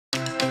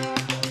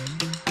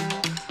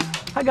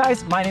Hi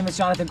guys, my name is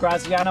Jonathan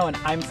Graziano and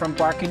I'm from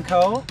Bark &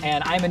 Co.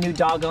 and I'm a new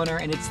dog owner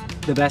and it's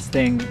the best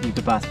thing you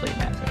could possibly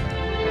imagine.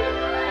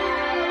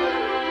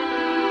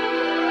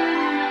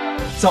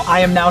 So I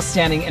am now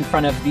standing in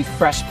front of the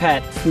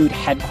Freshpet food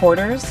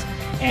headquarters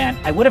and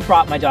I would have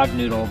brought my dog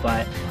Noodle,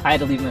 but I had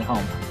to leave him at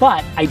home.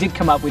 But I did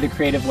come up with a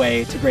creative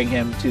way to bring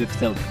him to the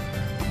facility.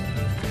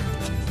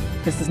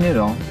 This is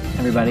Noodle,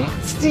 everybody.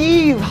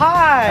 Steve,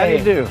 hi! How do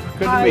you do?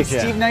 Good to meet you.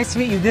 Steve, nice to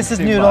meet you. This is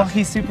Steve Noodle. Boss.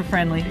 He's super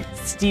friendly.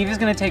 Steve is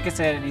going to take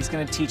us in and he's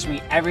going to teach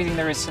me everything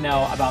there is to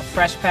know about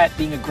Freshpet,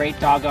 being a great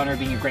dog owner,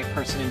 being a great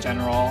person in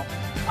general.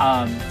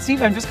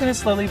 Steve, I'm just going to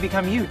slowly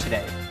become you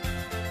today.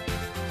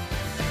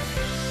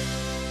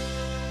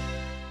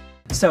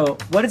 So,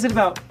 what is it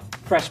about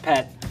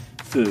Freshpet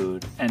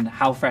food and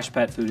how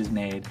Freshpet food is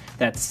made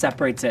that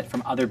separates it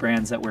from other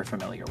brands that we're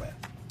familiar with?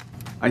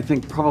 I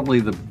think probably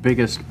the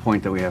biggest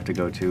point that we have to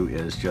go to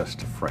is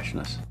just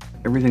freshness.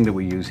 Everything that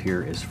we use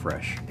here is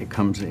fresh. It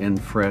comes in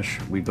fresh,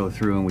 we go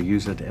through and we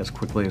use it as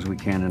quickly as we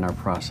can in our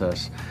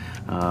process.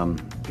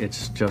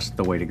 It's just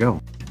the way to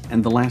go.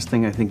 And the last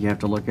thing I think you have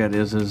to look at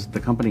is the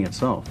company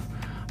itself,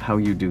 how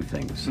you do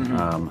things,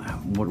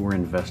 what we're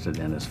invested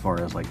in as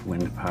far as like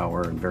wind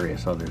power and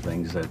various other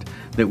things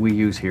that we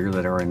use here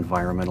that are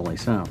environmentally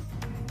sound.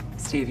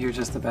 Steve, you're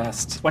just the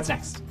best. What's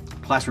next?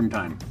 Classroom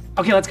time.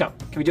 Okay, let's go.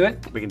 Can we do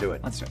it? We can do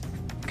it. Let's do it.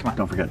 Come on.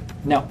 Don't forget.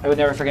 No, I would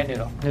never forget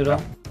Noodle. Noodle?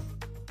 No.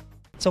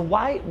 So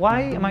why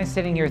am I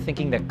sitting here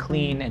thinking that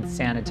clean and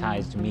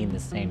sanitized mean the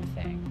same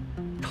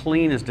thing?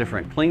 Clean is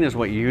different. Clean is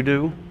what you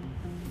do.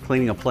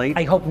 Cleaning a plate.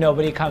 I hope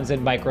nobody comes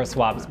and micro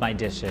swabs my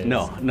dishes.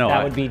 No.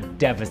 That would be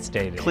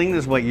devastating. Clean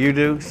is what you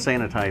do,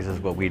 sanitize is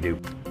what we do.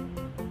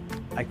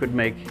 I could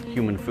make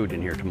human food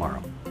in here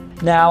tomorrow.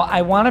 Now,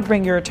 I want to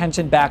bring your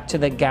attention back to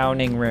the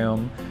gowning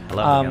room. I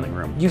love the gowning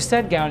room. You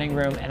said gowning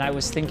room, and I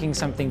was thinking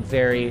something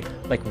very,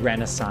 like,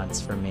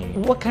 Renaissance for me.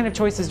 What kind of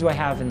choices do I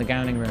have in the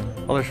gowning room?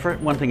 Well, there's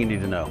one thing you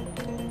need to know.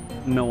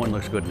 No one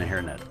looks good in a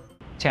hairnet.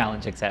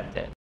 Challenge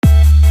accepted.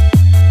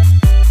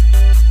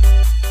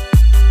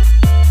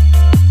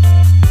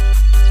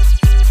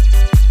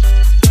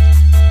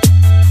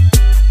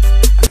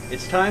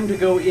 It's time to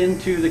go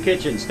into the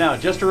kitchens. Now,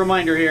 just a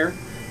reminder here,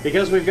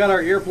 because we've got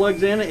our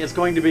earplugs in, it's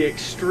going to be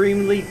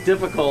extremely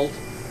difficult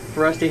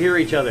for us to hear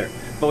each other.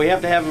 But we have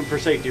to have them for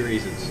safety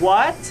reasons.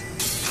 What?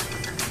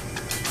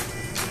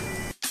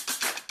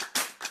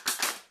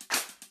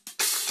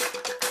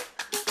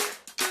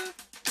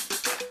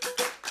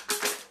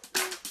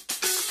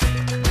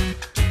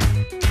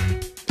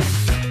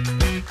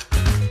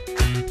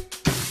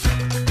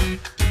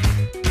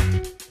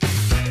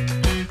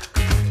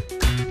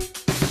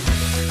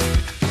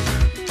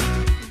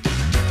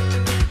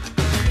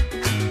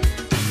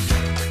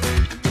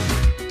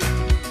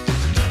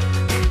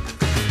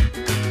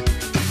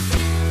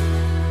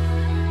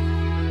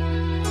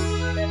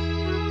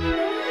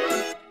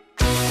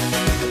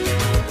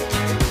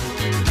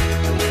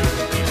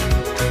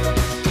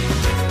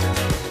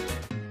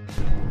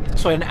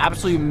 So I had an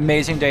absolutely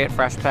amazing day at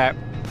Freshpet.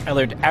 I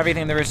learned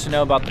everything there is to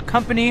know about the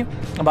company,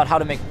 about how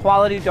to make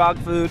quality dog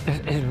food.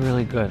 It's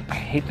really good. I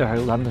hate the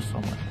Highlander so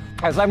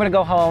much. So I'm gonna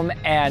go home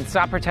and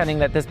stop pretending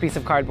that this piece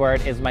of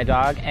cardboard is my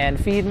dog and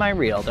feed my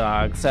real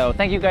dog. So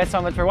thank you guys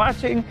so much for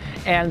watching,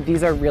 and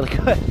these are really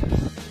good.